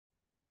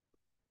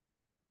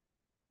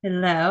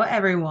Hello,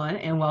 everyone,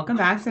 and welcome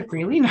back to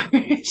Freely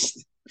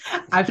Nourished.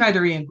 I've tried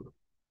to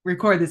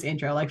record this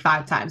intro like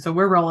 5 times, so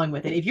we're rolling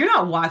with it. If you're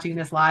not watching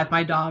this live,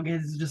 my dog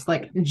has just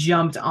like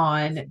jumped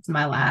on to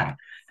my lap.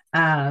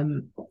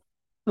 Um,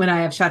 when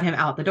I have shut him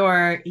out the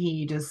door,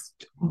 he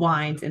just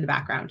whines in the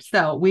background.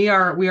 So we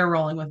are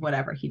rolling with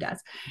whatever he does.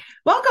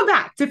 Welcome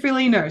back to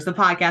Freely Nourished, the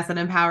podcast that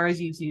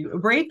empowers you to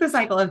break the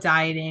cycle of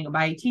dieting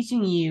by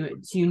teaching you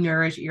to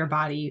nourish your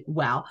body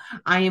well.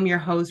 I am your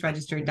host,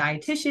 registered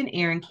dietitian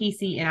Erin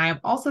Casey, and I am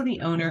also the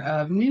owner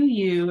of New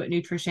You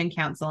Nutrition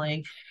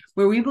Counseling,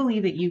 where we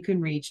believe that you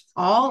can reach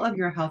all of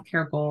your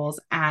healthcare goals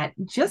at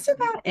just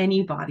about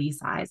any body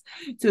size.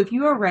 So if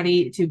you are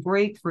ready to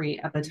break free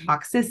of the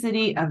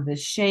toxicity, of the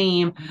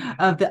shame,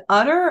 of the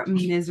utter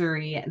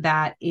misery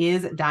that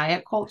is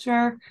diet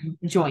culture,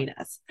 join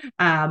us.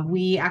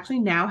 We actually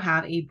now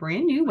have a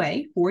brand new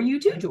way for you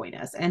to join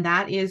us, and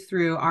that is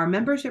through our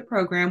membership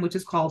program, which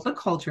is called The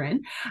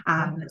Cauldron.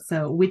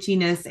 So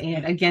witchiness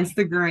and against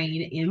the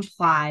grain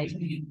implied.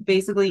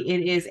 Basically,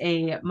 it is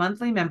a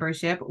monthly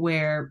membership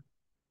where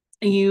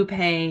you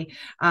pay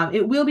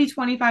it will be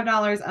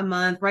 $25 a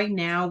month. Right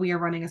now we are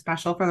running a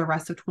special for the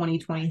rest of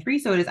 2023,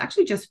 so it is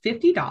actually just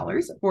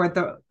 $50 for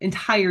the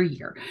entire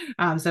year.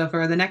 So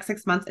for the next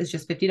 6 months it's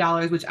just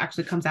 $50, which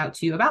actually comes out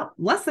to about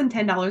less than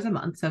 $10 a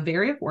month, so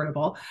very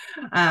affordable.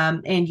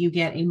 And you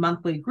get a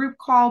monthly group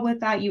call with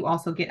that. You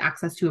also get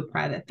access to a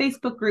private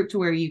Facebook group to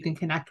where you can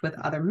connect with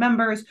other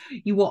members.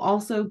 You will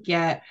also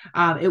get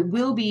it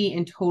will be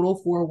in total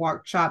 4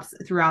 workshops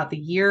throughout the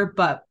year,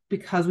 but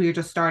because we were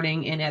just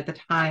starting, and at the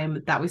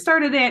time that we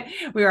started it,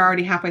 we were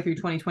already halfway through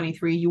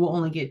 2023. You will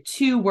only get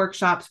 2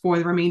 workshops for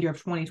the remainder of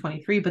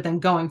 2023, but then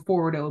going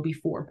forward, it will be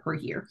 4 per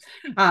year.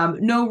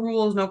 No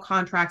rules, no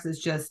contracts. It's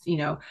just,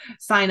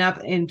 sign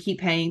up and keep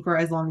paying for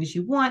as long as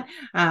you want.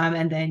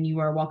 And then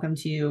you are welcome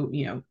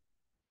to,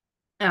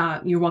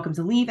 you're welcome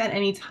to leave at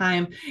any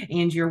time,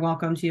 and you're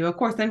welcome to, of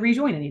course, then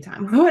rejoin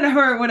anytime,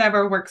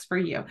 whatever works for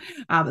you.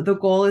 The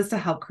goal is to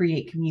help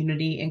create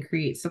community and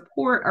create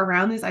support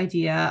around this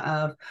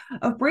idea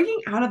of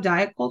breaking out of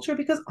diet culture,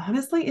 because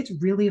honestly, it's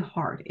really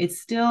hard.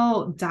 It's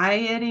still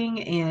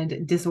dieting,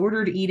 and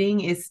disordered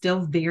eating is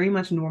still very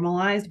much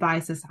normalized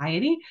by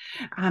society.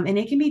 And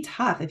it can be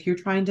tough if you're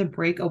trying to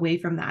break away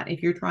from that,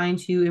 if you're trying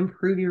to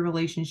improve your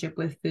relationship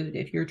with food,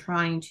 if you're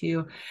trying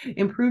to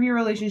improve your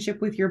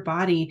relationship with your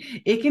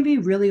body. It can be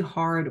really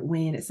hard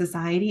when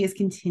society is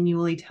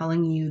continually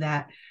telling you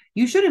that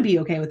you shouldn't be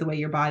okay with the way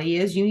your body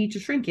is. You need to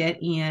shrink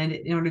it. And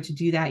in order to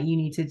do that, you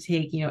need to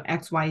take,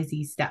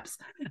 XYZ steps.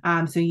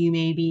 So you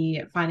may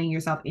be finding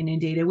yourself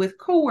inundated with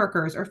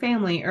coworkers or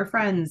family or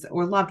friends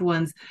or loved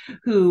ones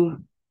who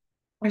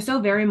are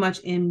so very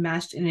much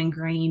enmeshed and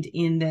ingrained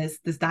in this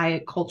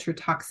diet culture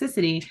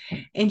toxicity,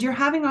 and you're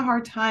having a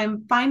hard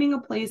time finding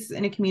a place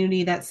in a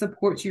community that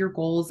supports your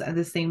goals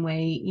the same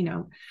way,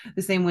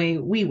 the same way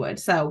we would.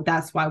 So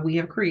that's why we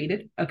have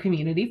created a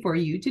community for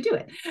you to do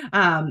it.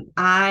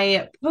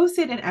 I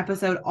posted an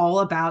episode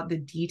all about the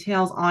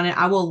details on it.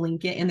 I will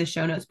link it in the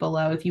show notes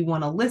below if you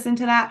want to listen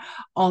to that.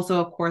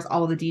 Also, of course,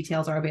 all of the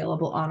details are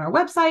available on our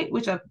website,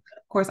 which of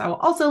course I will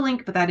also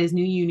link, but that is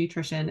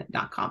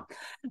newunutrition.com.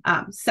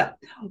 So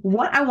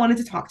what I wanted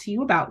to talk to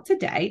you about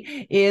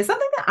today is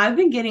something that I've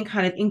been getting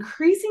kind of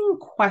increasing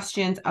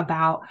questions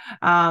about.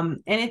 And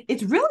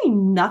it's really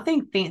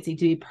nothing fancy,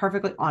 to be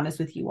perfectly honest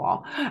with you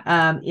all.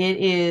 It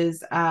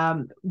is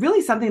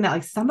really something that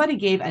like somebody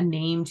gave a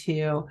name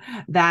to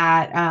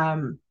that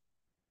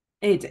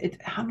I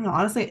don't know,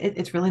 honestly,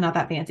 it's really not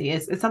that fancy.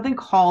 It's something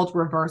called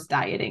reverse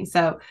dieting.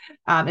 So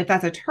if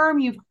that's a term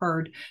you've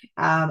heard,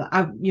 we're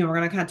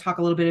going to kind of talk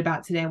a little bit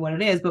about today what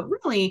it is, but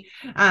really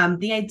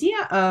the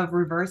idea of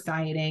reverse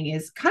dieting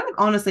is kind of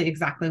honestly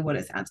exactly what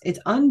it sounds. It's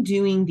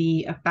undoing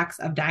the effects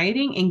of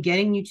dieting and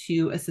getting you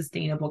to a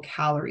sustainable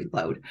calorie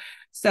load.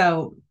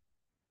 So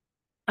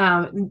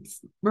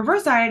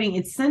reverse dieting,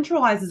 it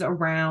centralizes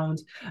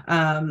around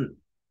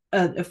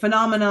a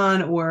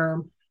phenomenon,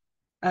 or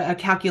a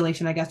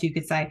calculation, I guess you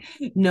could say,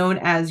 known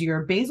as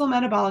your basal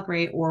metabolic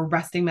rate or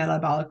resting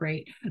metabolic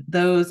rate.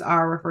 Those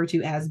are referred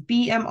to as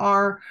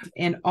BMR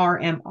and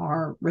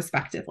RMR,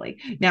 respectively.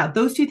 Now,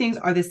 those two things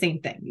are the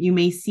same thing. You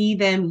may see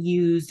them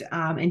used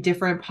in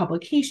different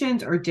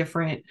publications or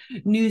different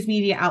news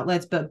media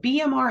outlets, but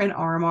BMR and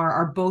RMR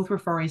are both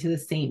referring to the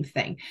same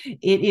thing.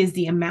 It is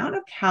the amount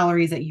of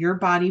calories that your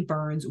body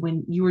burns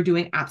when you are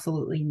doing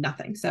absolutely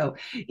nothing. So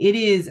it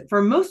is,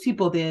 for most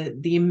people, the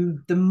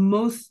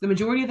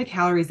majority of the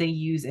calories they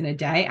use in a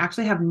day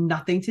actually have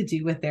nothing to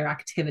do with their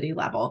activity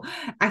level.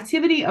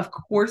 Activity, of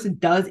course,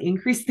 does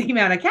increase the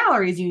amount of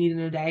calories you need in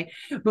a day,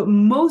 but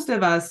most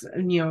of us,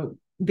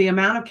 the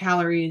amount of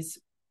calories,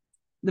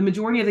 the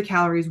majority of the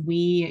calories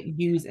we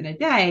use in a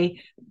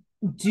day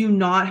do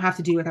not have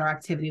to do with our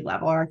activity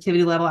level. Our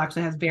activity level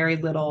actually has very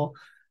little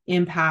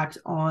impact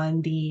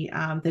on the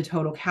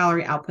total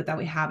calorie output that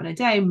we have in a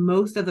day.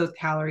 Most of those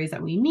calories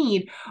that we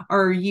need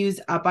are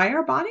used up by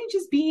our body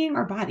just being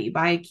our body,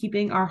 by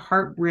keeping our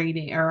heart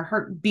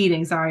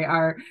beating,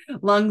 our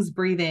lungs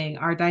breathing,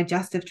 our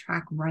digestive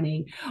tract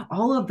running,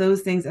 all of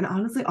those things. And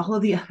honestly, all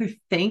of the other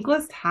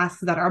thankless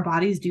tasks that our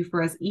bodies do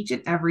for us each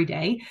and every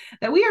day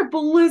that we are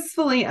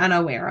blissfully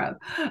unaware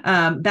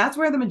of. That's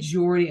where the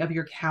majority of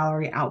your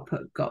calorie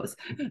output goes.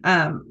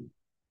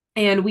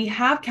 And we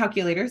have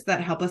calculators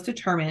that help us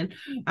determine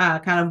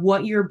kind of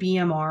what your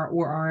BMR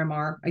or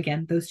RMR,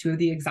 again, those two are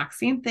the exact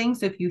same thing.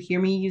 So if you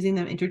hear me using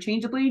them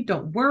interchangeably,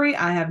 don't worry.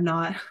 I have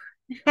not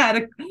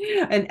had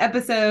an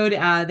episode.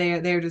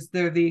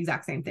 They're the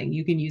exact same thing.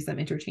 You can use them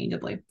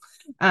interchangeably.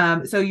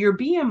 So your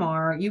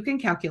BMR, you can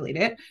calculate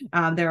it.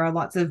 There are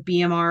lots of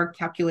BMR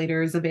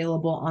calculators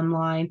available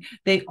online.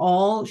 They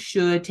all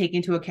should take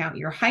into account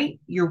your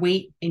height, your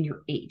weight, and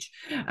your age.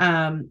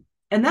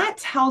 And that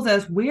tells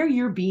us where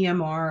your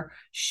BMR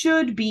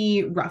should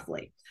be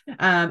roughly.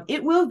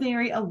 It will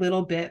vary a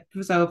little bit.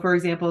 So, for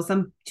example,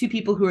 two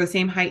people who are the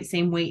same height,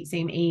 same weight,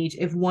 same age,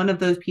 if one of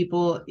those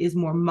people is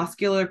more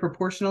muscular,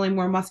 proportionally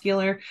more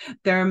muscular,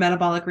 their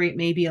metabolic rate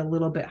may be a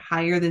little bit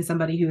higher than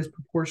somebody who is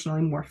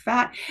proportionally more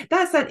fat.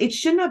 That said, it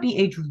should not be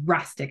a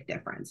drastic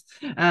difference.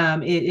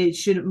 It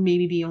should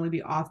maybe only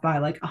be off by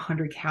like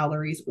 100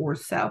 calories or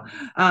so.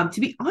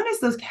 To be honest,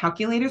 those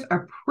calculators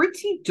are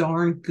pretty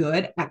darn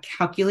good at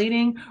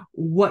calculating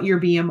what your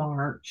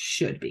BMR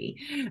should be.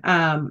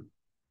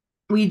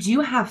 We do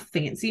have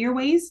fancier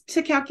ways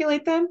to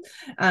calculate them.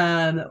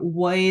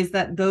 Ways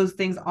that those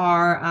things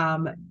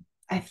are,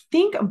 I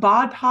think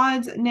BOD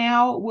pods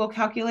now will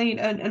calculate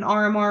an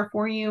RMR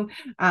for you.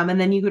 And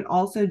then you could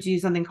also do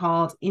something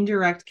called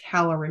indirect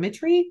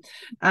calorimetry,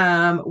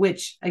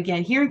 which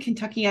again, here in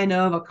Kentucky, I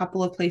know of a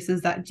couple of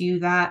places that do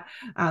that.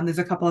 There's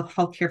a couple of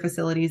healthcare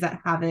facilities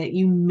that have it.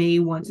 You may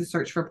want to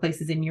search for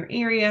places in your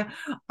area.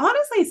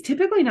 Honestly, it's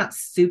typically not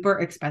super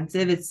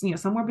expensive. It's,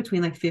 somewhere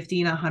between like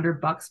 50 and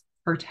 $100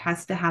 per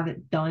test to have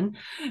it done.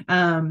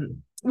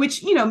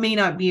 Which, may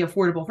not be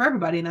affordable for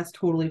everybody, and that's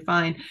totally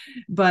fine.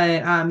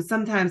 But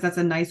sometimes that's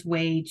a nice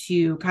way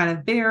to kind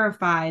of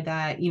verify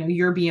that,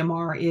 your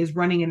BMR is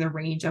running in the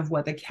range of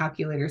what the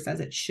calculator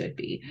says it should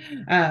be.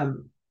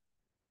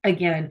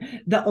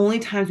 Again, the only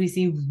times we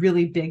see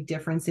really big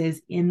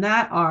differences in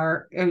that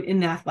are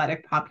in the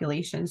athletic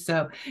population.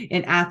 So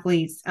in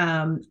athletes,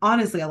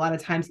 honestly, a lot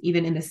of times,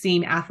 even in the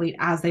same athlete,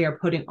 as they are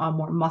putting on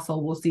more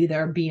muscle, we'll see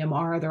their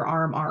BMR, their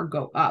RMR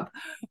go up.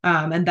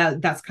 And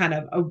that's kind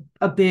of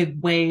a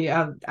big way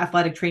of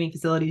athletic training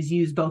facilities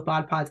use both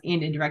BOD pods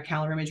and indirect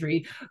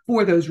calorimetry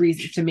for those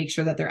reasons, to make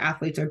sure that their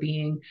athletes are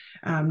being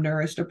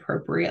nourished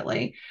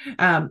appropriately.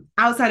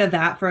 Outside of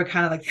that, for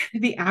kind of like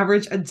the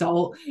average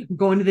adult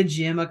going to the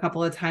gym a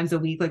couple of times a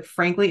week, like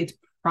frankly, it's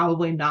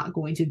probably not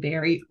going to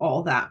vary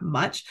all that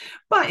much,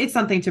 but it's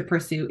something to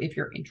pursue if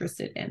you're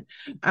interested in.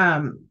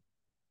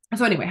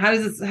 So anyway, how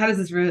does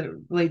this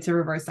relate to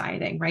reverse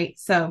dieting, right?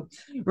 So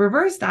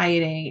reverse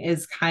dieting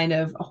is kind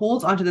of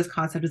holds onto this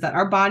concept, is that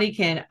our body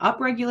can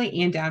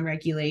upregulate and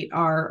downregulate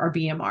our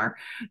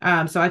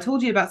BMR. So I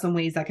told you about some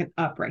ways that can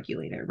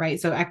upregulate it, right?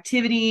 So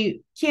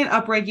activity can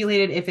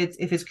upregulate it if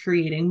it's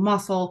creating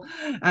muscle.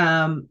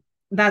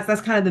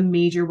 That's kind of the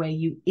major way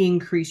you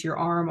increase your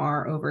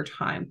RMR over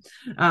time.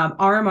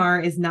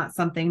 RMR is not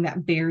something that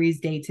varies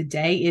day to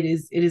day. It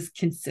is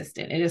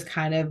consistent. It is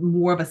kind of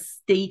more of a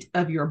state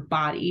of your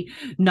body,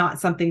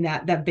 not something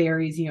that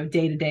varies,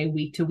 day to day,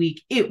 week to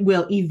week. It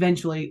will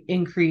eventually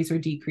increase or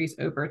decrease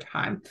over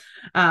time.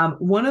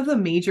 One of the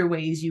major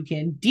ways you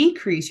can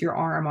decrease your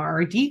RMR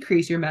or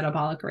decrease your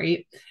metabolic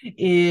rate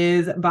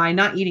is by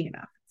not eating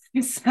enough.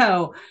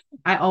 So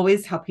I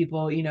always tell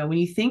people, when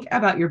you think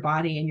about your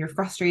body and you're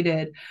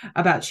frustrated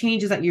about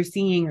changes that you're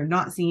seeing or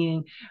not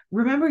seeing,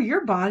 remember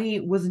your body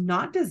was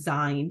not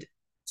designed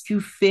to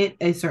fit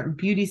a certain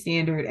beauty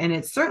standard, and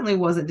it certainly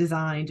wasn't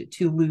designed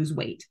to lose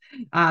weight.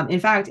 In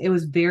fact, it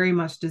was very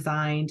much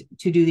designed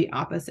to do the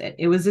opposite.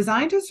 It was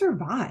designed to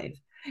survive.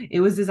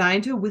 It was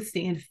designed to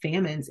withstand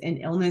famines and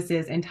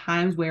illnesses and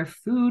times where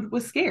food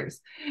was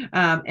scarce.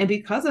 And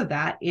because of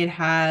that, it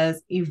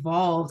has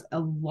evolved a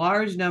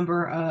large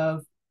number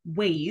of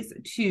ways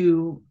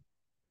to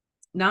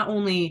not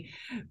only,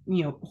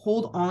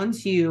 hold on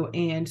to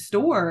and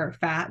store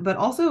fat, but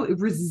also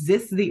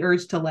resist the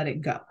urge to let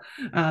it go.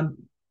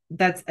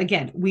 That's,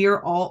 again, we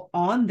are all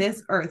on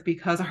this earth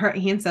because our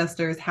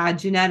ancestors had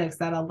genetics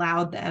that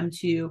allowed them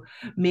to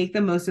make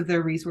the most of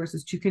their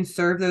resources, to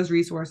conserve those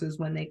resources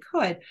when they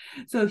could.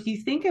 So if you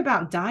think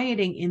about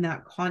dieting in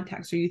that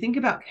context, or you think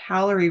about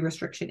calorie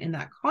restriction in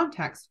that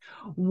context,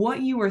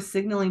 what you are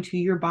signaling to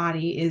your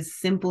body is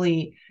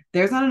simply,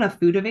 there's not enough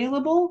food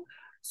available,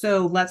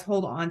 so let's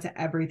hold on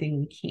to everything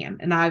we can.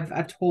 And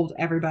I've told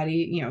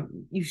everybody,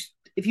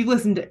 if you've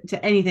listened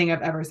to anything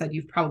I've ever said,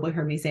 you've probably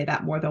heard me say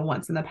that more than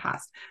once in the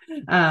past.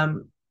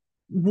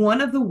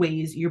 one of the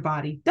ways your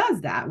body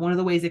does that, one of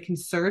the ways it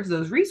conserves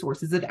those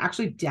resources, it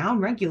actually down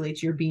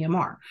regulates your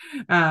BMR.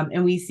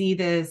 And we see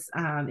this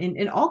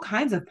in all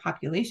kinds of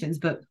populations,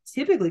 but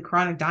typically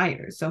chronic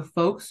dieters. So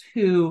folks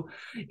who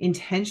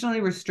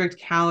intentionally restrict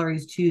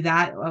calories to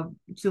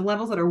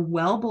levels that are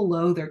well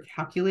below their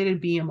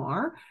calculated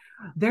BMR,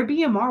 their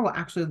BMR will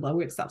actually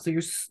lower itself. So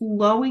you're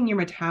slowing your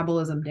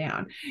metabolism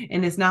down.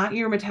 And it's not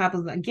your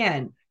metabolism,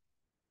 again,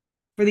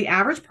 for the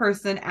average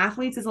person,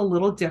 athletes is a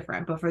little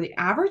different, but for the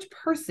average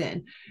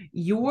person,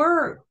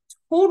 your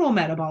total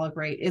metabolic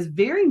rate is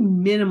very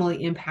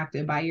minimally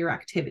impacted by your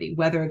activity,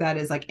 whether that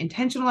is like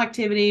intentional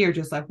activity or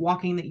just like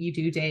walking that you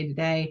do day to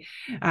day.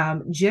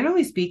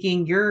 Generally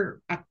speaking, your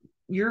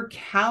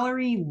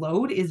calorie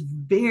load is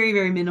very,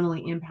 very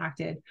minimally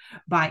impacted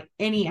by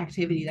any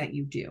activity that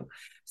you do.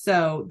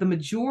 So the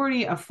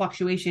majority of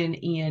fluctuation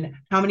in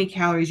how many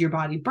calories your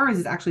body burns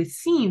is actually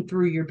seen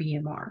through your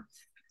BMR.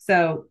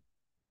 So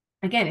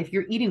again, if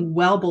you're eating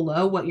well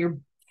below what your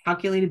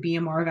calculated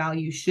BMR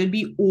value should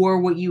be, or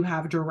what you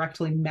have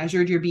directly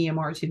measured your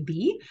BMR to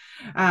be,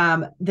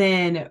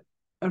 then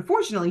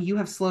unfortunately you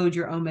have slowed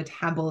your own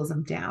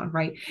metabolism down,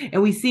 right?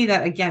 And we see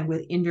that again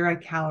with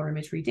indirect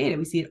calorimetry data.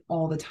 We see it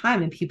all the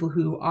time in people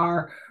who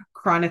are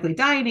chronically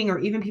dieting, or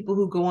even people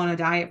who go on a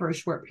diet for a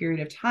short period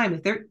of time.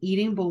 If they're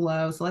eating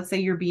below, so let's say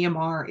your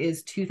BMR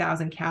is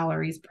 2,000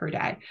 calories per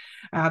day.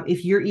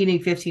 If you're eating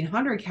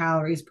 1,500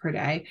 calories per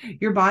day,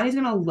 your body's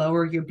going to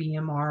lower your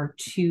BMR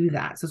to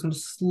that. So it's going to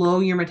slow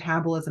your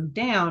metabolism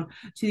down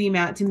to the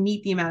amount to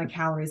meet the amount of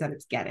calories that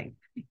it's getting.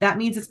 That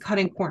means it's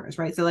cutting corners,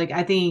 right? So like,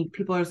 I think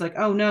people are just like,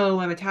 oh no,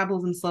 my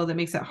metabolism's slow. That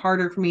makes it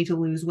harder for me to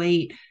lose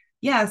weight.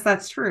 Yes,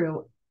 that's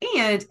true.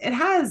 And it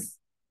has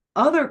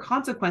other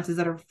consequences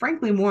that are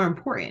frankly more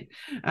important.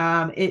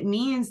 It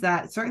means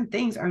that certain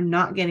things are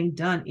not getting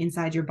done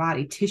inside your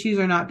body. Tissues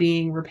are not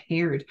being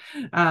repaired.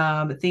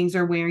 Things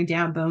are wearing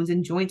down. Bones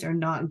and joints are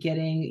not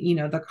getting,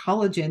 the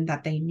collagen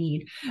that they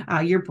need.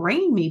 Your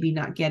brain may be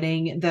not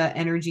getting the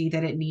energy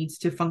that it needs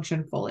to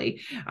function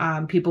fully.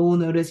 People will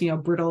notice,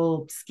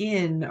 brittle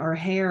skin or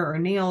hair or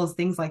nails,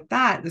 things like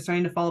that. They're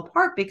starting to fall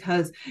apart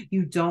because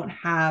you don't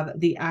have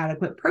the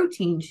adequate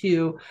protein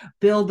to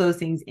build those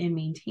things and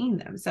maintain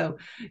them. So,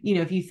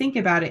 if you think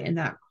about it in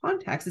that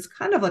context, it's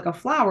kind of like a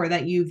flower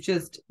that you've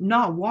just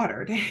not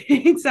watered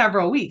in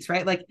several weeks,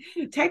 right? Like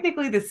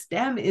technically the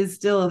stem is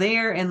still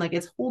there and like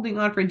it's holding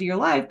on for dear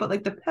life, but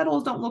like the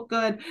petals don't look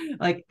good.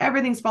 Like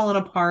everything's fallen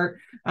apart.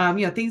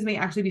 Things may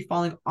actually be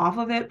falling off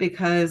of it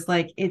because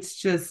like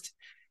it's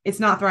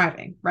not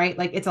thriving, right?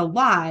 Like it's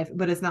alive,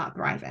 but it's not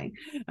thriving.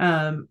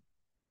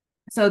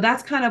 So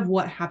that's kind of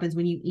what happens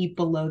when you eat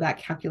below that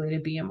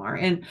calculated BMR.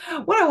 And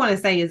what I want to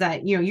say is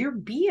that, your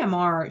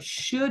BMR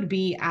should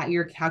be at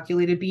your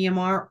calculated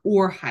BMR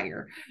or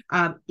higher.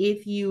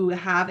 If you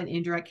have an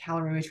indirect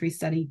calorimetry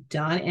study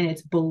done and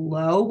it's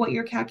below what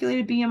your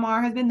calculated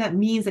BMR has been, that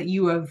means that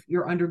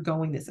you're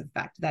undergoing this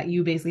effect, that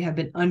you basically have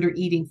been under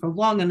eating for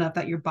long enough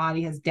that your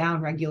body has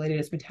down regulated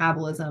its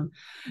metabolism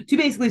to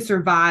basically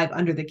survive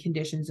under the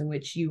conditions in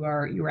which you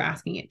were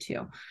asking it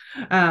to.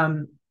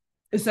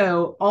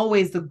 So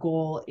always the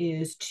goal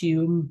is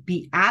to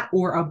be at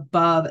or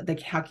above the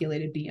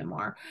calculated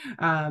BMR.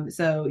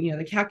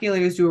 The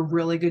calculators do a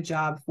really good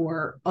job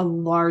for a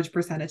large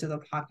percentage of the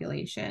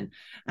population.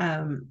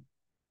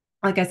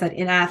 Like I said,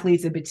 in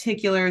athletes in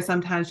particular,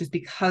 sometimes just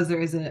because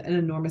there is an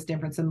enormous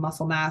difference in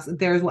muscle mass,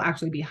 theirs will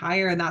actually be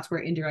higher. And that's where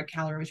indirect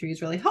calorimetry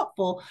is really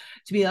helpful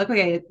to be like,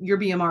 okay, your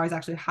BMR is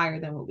actually higher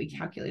than what we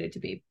calculated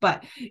to be.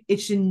 But you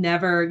should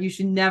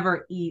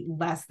never eat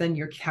less than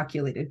your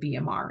calculated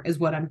BMR is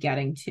what I'm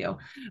getting to.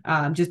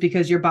 Just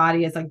because your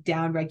body is like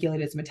down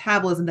regulated its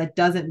metabolism, that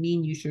doesn't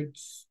mean you should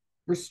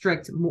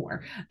restrict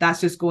more.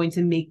 That's just going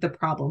to make the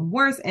problem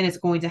worse, and it's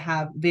going to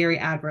have very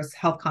adverse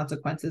health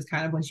consequences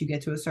kind of once you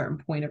get to a certain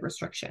point of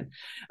restriction.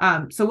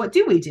 So what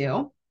do we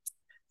do?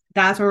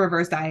 That's where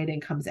reverse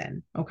dieting comes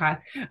in. Okay.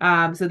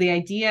 So the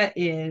idea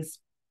is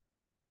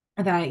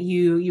that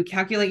you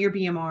calculate your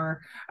BMR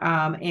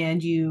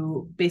and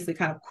you basically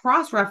kind of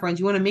cross-reference.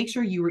 You want to make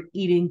sure you were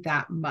eating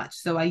that much.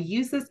 So I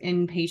use this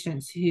in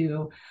patients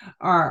who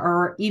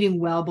are eating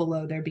well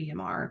below their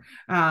BMR.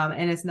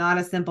 And it's not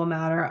a simple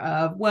matter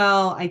of,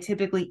 well, I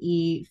typically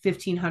eat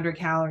 1,500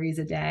 calories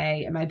a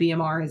day and my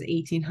BMR is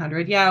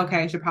 1,800. Yeah,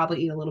 okay, I should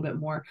probably eat a little bit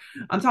more.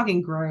 I'm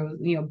talking gross,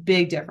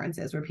 big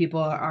differences where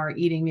people are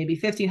eating maybe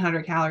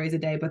 1,500 calories a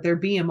day, but their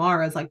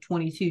BMR is like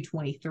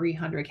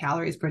 2,300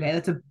 calories per day.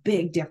 That's a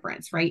big difference.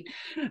 Right.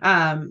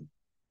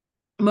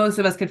 Most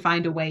of us could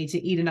find a way to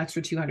eat an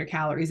extra 200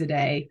 calories a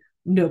day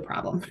no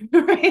problem,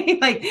 right?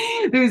 Like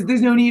there's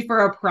no need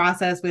for a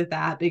process with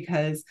that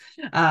because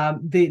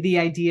the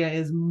idea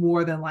is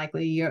more than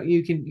likely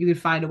you can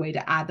find a way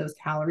to add those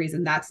calories,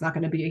 and that's not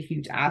going to be a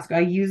huge ask. I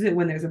use it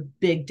when there's a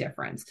big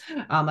difference,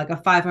 like a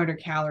 500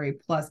 calorie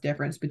plus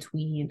difference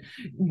between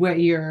what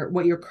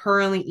you're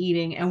currently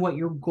eating and what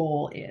your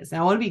goal is.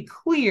 Now I want to be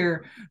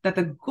clear that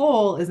the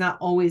goal is not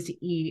always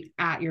to eat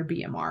at your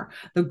BMR.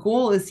 The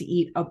goal is to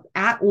eat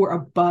at or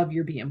above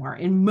your BMR.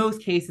 In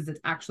most cases, it's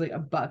actually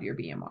above your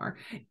BMR.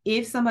 BMR.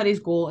 If somebody's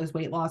goal is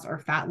weight loss or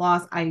fat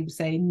loss, I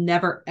say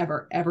never,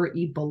 ever, ever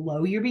eat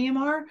below your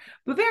BMR,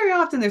 but very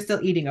often they're still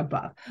eating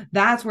above.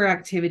 That's where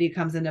activity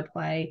comes into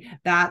play.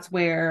 That's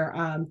where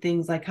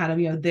things like kind of,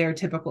 you know, their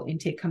typical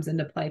intake comes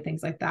into play,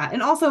 things like that.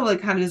 And also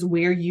like kind of just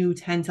where you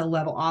tend to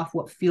level off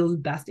what feels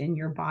best in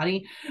your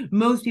body.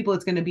 Most people,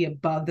 it's going to be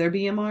above their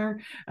BMR.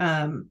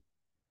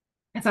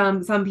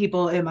 Some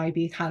people it might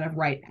be kind of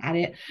right at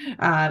it.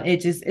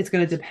 It's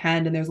going to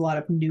depend, and there's a lot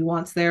of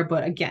nuance there,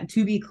 but again,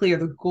 to be clear,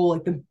 the goal,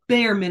 like the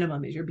bare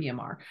minimum, is your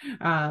BMR.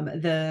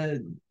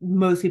 The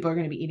most people are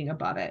going to be eating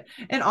above it,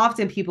 and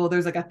often people,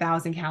 there's like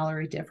 1,000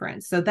 calorie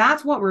difference. So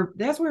that's where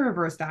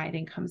reverse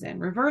dieting comes in.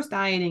 Reverse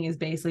dieting is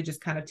basically just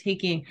kind of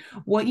taking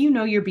what you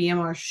know your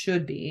BMR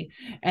should be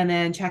and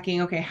then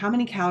checking, okay, how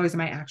many calories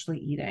am I actually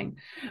eating?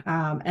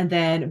 And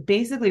then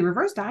basically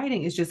reverse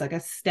dieting is just like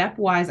a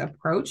stepwise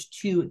approach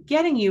to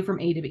getting you from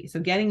A to B. So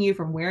getting you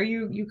from where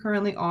you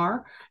currently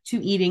are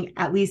to eating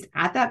at least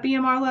at that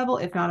BMR level,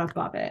 if not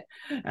above it.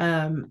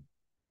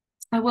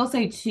 I will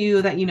say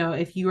too that, you know,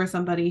 if you are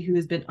somebody who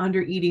has been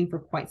under eating for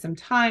quite some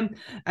time,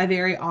 I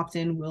very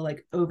often will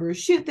like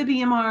overshoot the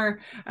BMR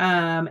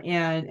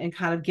and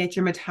kind of get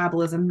your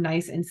metabolism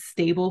nice and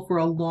stable for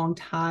a long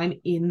time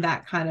in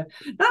that kind of,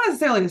 not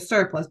necessarily a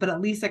surplus, but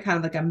at least at kind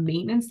of like a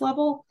maintenance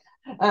level.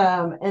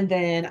 And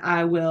then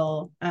I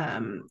will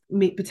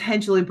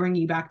potentially bring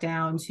you back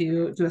down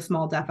to a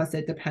small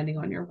deficit depending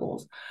on your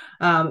goals.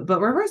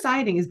 But reverse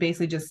dieting is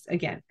basically just,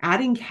 again,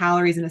 adding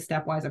calories in a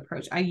stepwise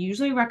approach. I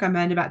usually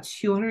recommend about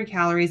 200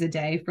 calories a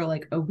day for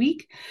like a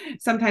week,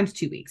 sometimes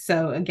 2 weeks.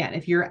 So again,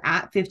 if you're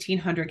at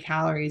 1,500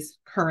 calories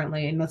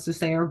currently, and let's just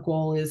say our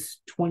goal is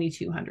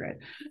 2,200,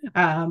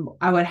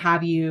 I would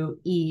have you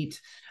eat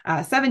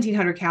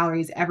 1,700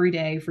 calories every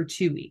day for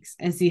 2 weeks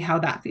and see how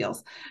that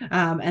feels.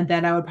 And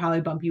then I would probably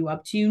bump you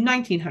up to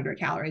 1,900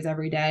 calories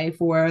every day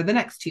for the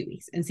next 2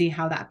 weeks and see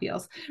how that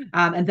feels.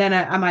 And then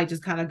I might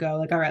just kind of go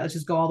like, all right, let's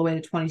just go all the way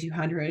to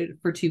 2,200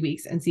 for 2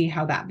 weeks and see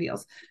how that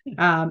feels.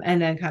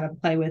 And then kind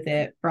of play with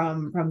it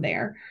from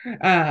there.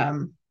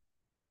 A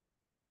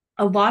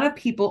lot of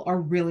people are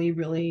really,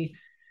 really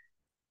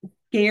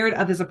scared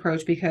of this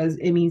approach because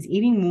it means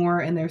eating more,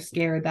 and they're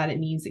scared that it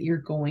means that you're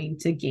going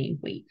to gain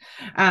weight.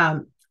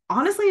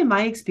 Honestly, in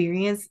my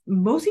experience,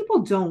 most people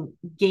don't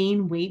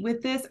gain weight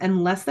with this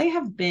unless they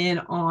have been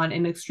on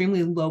an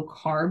extremely low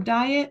carb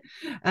diet,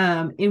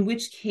 in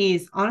which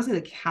case, honestly,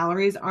 the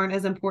calories aren't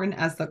as important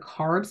as the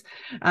carbs.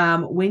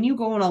 When you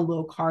go on a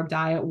low carb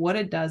diet, what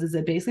it does is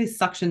it basically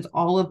suctions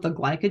all of the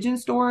glycogen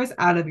stores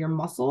out of your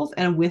muscles,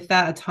 and with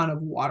that, a ton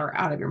of water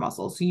out of your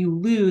muscles. So you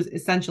lose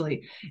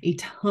essentially a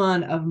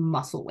ton of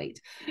muscle weight.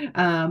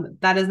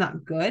 That is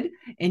not good,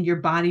 and your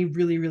body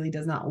really, really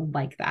does not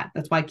like that.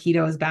 That's why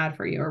keto is bad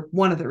for you, or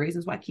one of the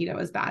reasons why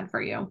keto is bad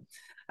for you.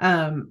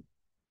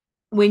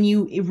 When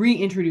you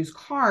reintroduce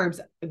carbs,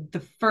 the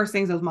first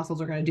things those muscles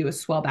are going to do is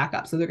swell back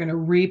up. So they're going to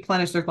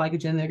replenish their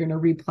glycogen. They're going to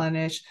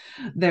replenish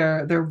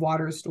their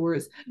water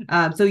stores.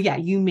 So yeah,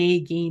 you may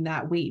gain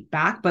that weight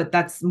back, but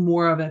that's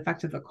more of an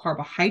effect of the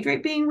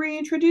carbohydrate being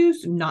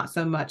reintroduced, not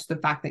so much the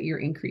fact that you're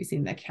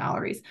increasing the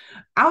calories.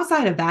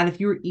 Outside of that, if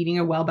you were eating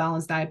a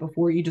well-balanced diet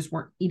before, you just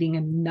weren't eating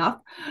enough,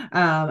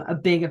 a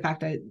big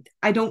effect.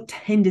 I don't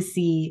tend to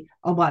see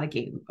a lot of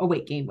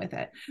weight gain with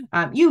it.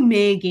 You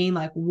may gain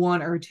like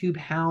 1 or 2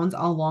 pounds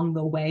along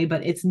the way,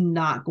 but it's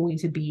not going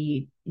to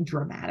be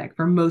dramatic.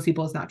 For most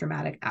people, it's not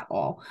dramatic at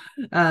all.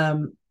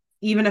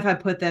 Even if I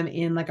put them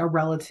in like a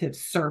relative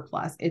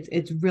surplus,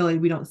 it's really,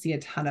 we don't see a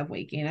ton of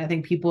weight gain. I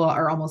think people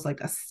are almost like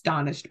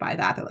astonished by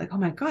that. They're like, oh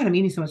my God, I'm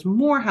eating so much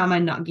more. How am I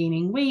not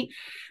gaining weight?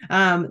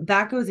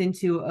 That goes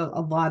into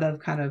a lot of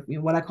kind of, you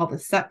know, what I call the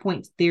set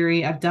point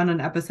theory. I've done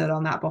an episode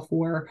on that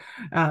before.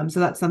 So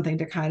that's something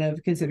to kind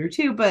of consider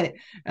too. But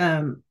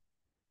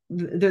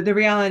the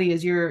reality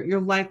is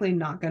you're likely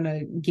not going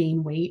to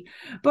gain weight.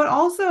 But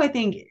also, I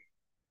think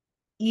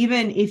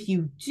even if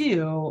you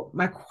do,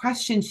 my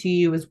question to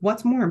you is,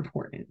 what's more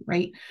important,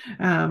 right?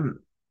 I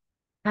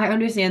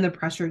understand the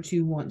pressure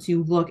to want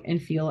to look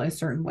and feel a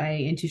certain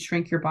way and to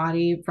shrink your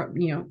body from,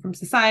 you know, from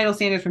societal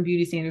standards, from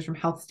beauty standards, from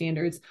health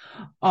standards,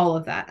 all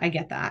of that. I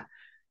get that.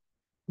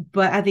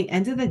 But at the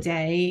end of the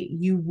day,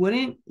 you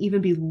wouldn't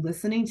even be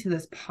listening to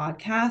this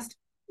podcast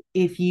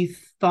if you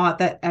thought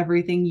that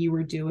everything you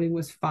were doing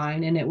was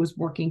fine and it was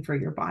working for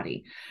your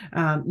body.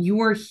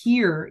 You are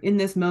here in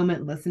this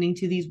moment listening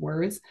to these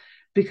words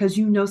because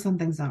you know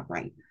something's not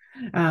right.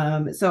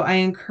 So I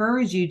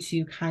encourage you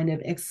to kind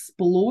of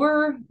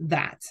explore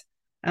that,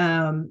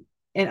 and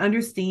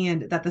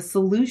understand that the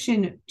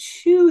solution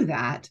to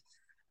that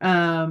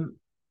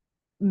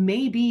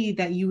may be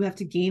that you have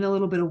to gain a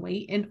little bit of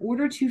weight in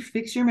order to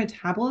fix your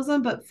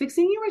metabolism. But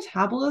fixing your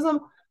metabolism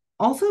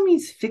also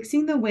means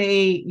fixing the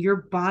way your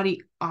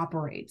body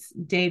operates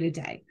day to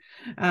day.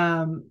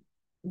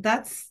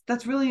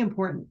 That's really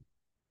important,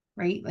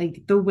 right?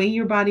 Like the way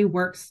your body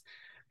works,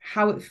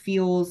 how it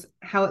feels,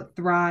 how it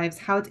thrives,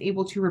 how it's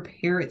able to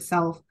repair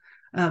itself.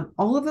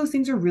 All of those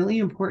things are really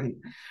important.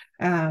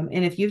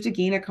 And if you have to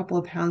gain a couple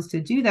of pounds to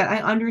do that,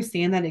 I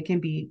understand that it can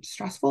be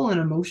stressful and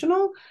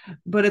emotional,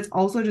 but it's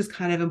also just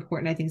kind of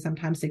important, I think,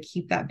 sometimes to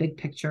keep that big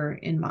picture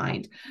in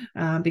mind,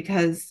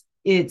 because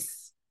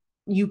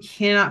you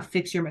cannot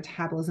fix your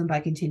metabolism by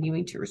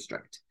continuing to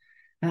restrict.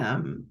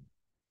 Um,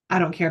 I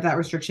don't care if that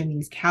restriction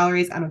means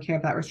calories. I don't care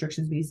if that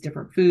restriction means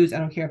different foods. I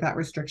don't care if that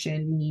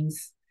restriction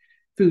means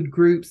food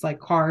groups like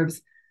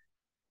carbs.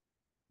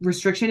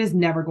 Restriction is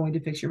never going to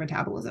fix your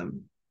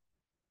metabolism,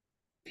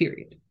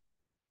 period. I'm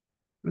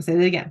going to say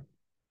that again.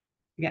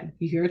 Again,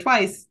 you hear it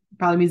twice,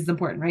 probably means it's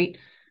important, right?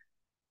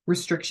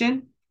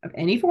 Restriction of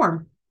any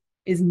form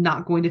is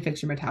not going to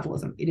fix your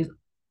metabolism. It is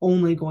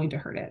only going to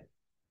hurt it.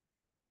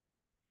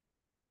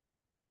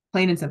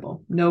 Plain and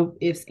simple. No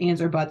ifs,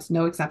 ands, or buts,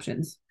 no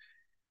exceptions.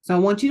 So I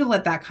want you to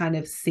let that kind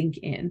of sink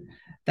in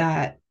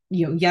that,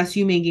 yes,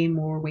 you may gain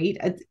more weight.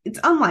 It's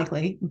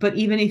unlikely, but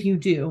even if you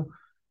do,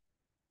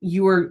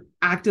 you are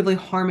actively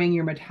harming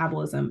your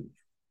metabolism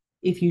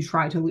if you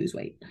try to lose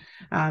weight.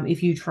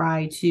 If you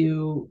try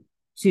to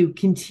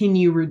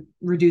continue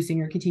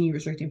reducing or continue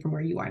restricting from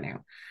where you are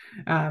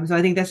now. So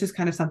I think that's just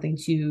kind of something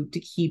to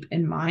keep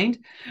in mind.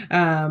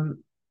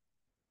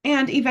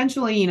 And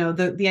eventually,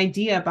 the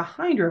idea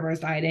behind reverse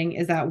dieting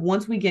is that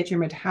once we get your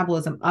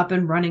metabolism up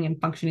and running and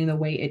functioning the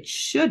way it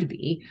should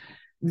be,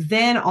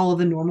 then all of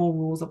the normal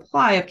rules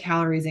apply of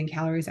calories in,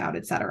 calories out,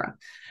 et cetera.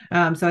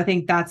 So I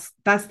think that's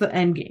the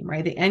end game,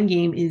 right? The end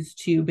game is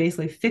to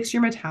basically fix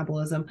your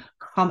metabolism,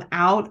 come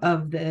out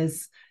of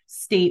this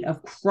state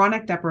of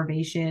chronic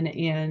deprivation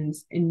and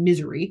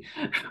misery,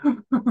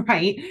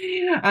 right?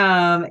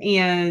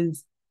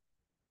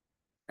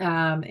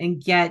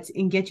 And get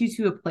you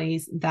to a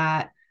place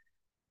that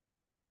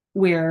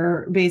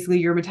where basically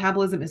your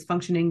metabolism is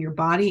functioning, your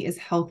body is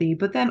healthy,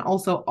 but then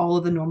also all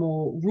of the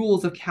normal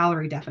rules of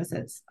calorie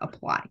deficits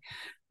apply.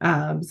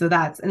 So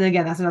that's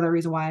another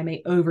reason why I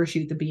may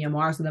overshoot the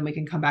BMR so then we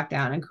can come back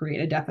down and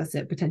create a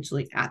deficit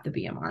potentially at the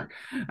BMR.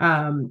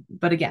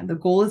 But again, the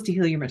goal is to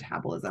heal your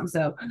metabolism.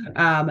 So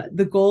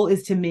the goal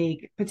is to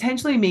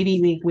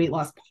maybe make weight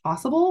loss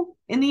possible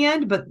in the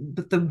end, but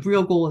the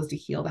real goal is to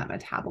heal that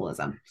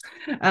metabolism.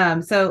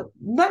 So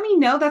let me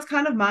know. That's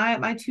kind of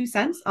my 2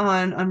 cents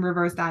on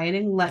reverse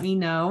dieting. Let me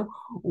know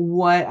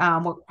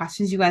what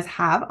questions you guys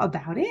have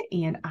about it,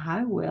 and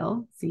I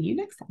will see you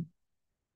next time.